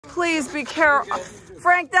Please be careful.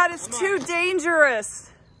 Frank, that is too dangerous.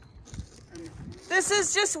 This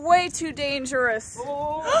is just way too dangerous.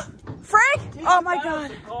 Frank! Oh my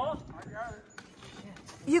God.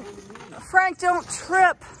 Frank, don't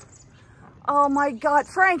trip. Oh my God,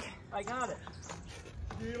 Frank. I got it.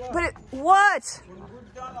 But what? When we're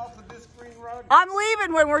done off of this green rug, I'm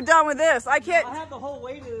leaving when we're done with this. I can't. I have the whole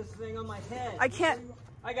weight of this thing on my head. I can't.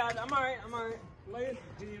 I got it. I'm all right. I'm all right.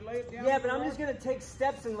 can you lay it down? Yeah, but I'm just gonna take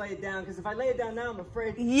steps and lay it down because if I lay it down now, I'm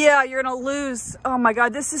afraid. Yeah, you're gonna lose. Oh my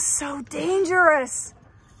God, this is so dangerous.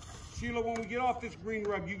 Sheila, when we get off this green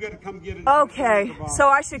rug, you got to come get it. Okay, so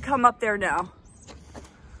I should come up there now.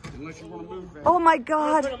 Unless you want to move fast. Oh my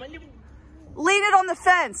God. Lean it on the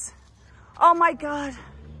fence. Oh my God.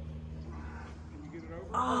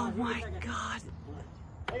 Oh my God.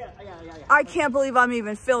 I got it. I can't believe I'm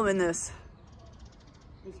even filming this.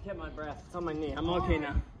 Just kept my breath. It's on my knee. I'm okay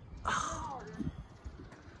now. Okay,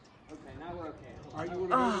 now we're okay. Are you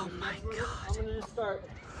Oh my I'm God. gonna just start.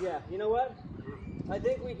 Yeah, you know what? I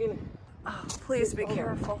think we can. Oh, please be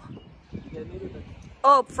careful. Yeah, maybe, but...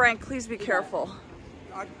 Oh, Frank, please be careful.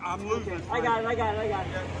 I'm losing it. I got it. Okay,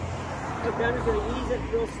 I'm just gonna ease it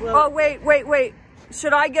real slow. Oh, wait.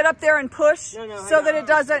 Should I get up there and push No, so that it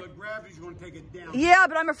doesn't? The gravity's going to take it down. Yeah,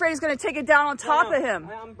 but I'm afraid he's going to take it down on top of him.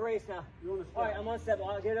 I'm braced now. All right, I'm on step.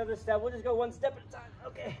 I'll get over the step. We'll just go one step at a time.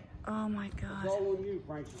 Okay. Oh my It's God. all on you,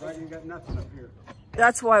 Frank, because I ain't got nothing up here.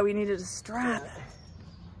 That's why we needed a strap.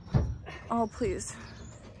 Oh, please.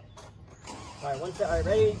 All right, one step. All right,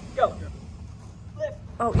 ready? Go. Lift.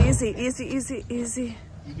 Oh, easy.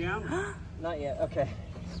 You down? Not yet. Okay.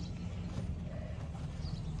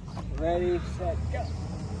 Ready, set, go.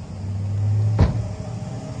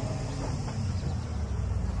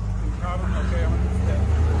 Okay, I'm going to step.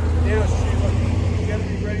 Now, Sheila, you got to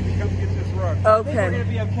be ready to come get this rug. I think we're Okay. gonna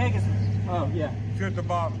be okay. Oh yeah. It's at the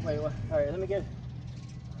bottom. Wait. What? All right. Let me get.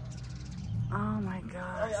 Oh my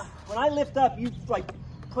God. When I lift up, you like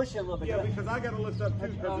push it a little bit. Yeah, because I got to lift up too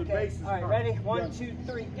because the base is All right. firm. Ready? One, Yeah. 2,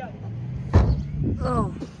 3, go.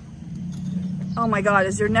 Oh. Oh my God.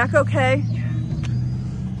 Is your neck okay?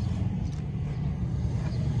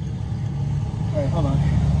 All right. Hold on.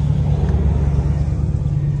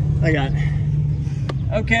 I got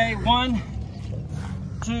it. Okay. 1,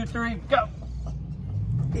 2, 3, go.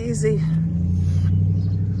 Easy.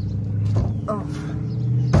 Oh.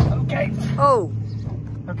 Okay. Oh.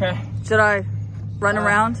 Okay. Should I run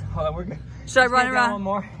around? Hold on. We're good. Should I run get down around? one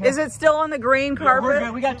more. Is it still on the green Yeah, we're carpet?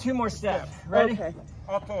 good. We got 2 more steps. Ready? Okay.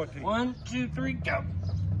 I'll throw it to you. 1, 2, 3, go.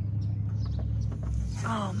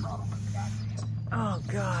 Oh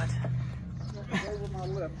God. Over my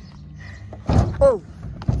lip. Oh.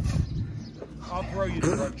 I'll throw you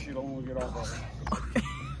the rug, Sheila, when we get off of it.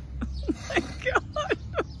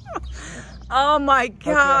 Oh my Okay,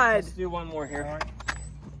 God. let's do one more here.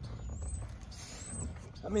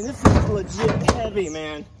 I mean, this is legit heavy,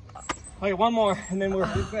 man. Okay, one more, and then we're.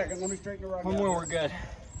 Just a second, let me straighten the rug One out. more, we're good.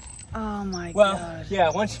 Oh my Well, God. yeah.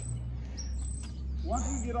 Once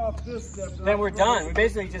we get off this step, then we're done. We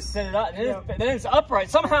basically just set it up. Then it's upright.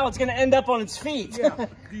 Somehow it's going to end up on its feet. Yeah.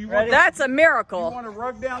 Do you want, That's a you miracle. want a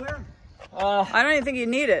rug down there? I don't even think you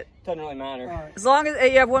need it. Doesn't really matter. All right. As long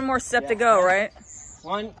as you have one more step to go, right?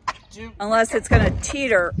 1, 2. Unless it's gonna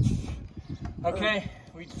teeter. Okay.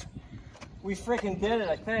 We freaking did it.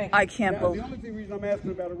 I think. I can't Now, believe. the only reason I'm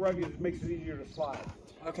asking about a rug is it makes it easier to slide.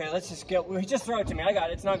 Okay, let's just get. Just throw it to me. I got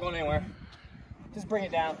it. It's not going anywhere. Just bring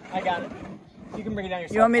it down. I got it. You can bring it down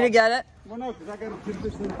yourself. You want me to get it? Well, no, because I got to put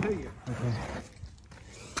this in to you.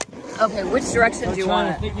 Okay, which direction do you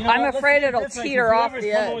want it? I'm afraid it'll teeter off the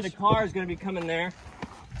Whoever's coming with edge. the car is going to be coming there.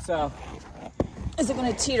 So. Is it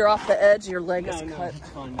gonna teeter off the edge? Your leg is No, cut. it's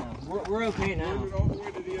fine now. We're okay now. Move it all the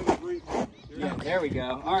way to the other green. Yeah, there we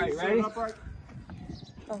go. All right, Set it ready? upright.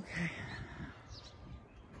 Okay.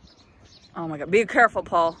 Oh my God. Be careful,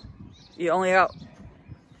 Paul. You only got.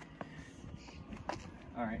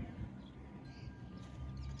 All right.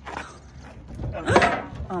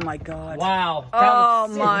 Oh my God. Wow. Oh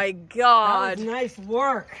my That God. was nice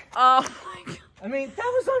work. Oh my God. I mean, that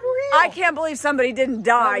was unreal. I can't believe somebody didn't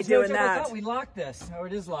die That was no doing joke. I that. thought we locked this. Oh,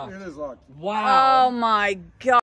 it is locked. It is locked. Wow. Oh my God.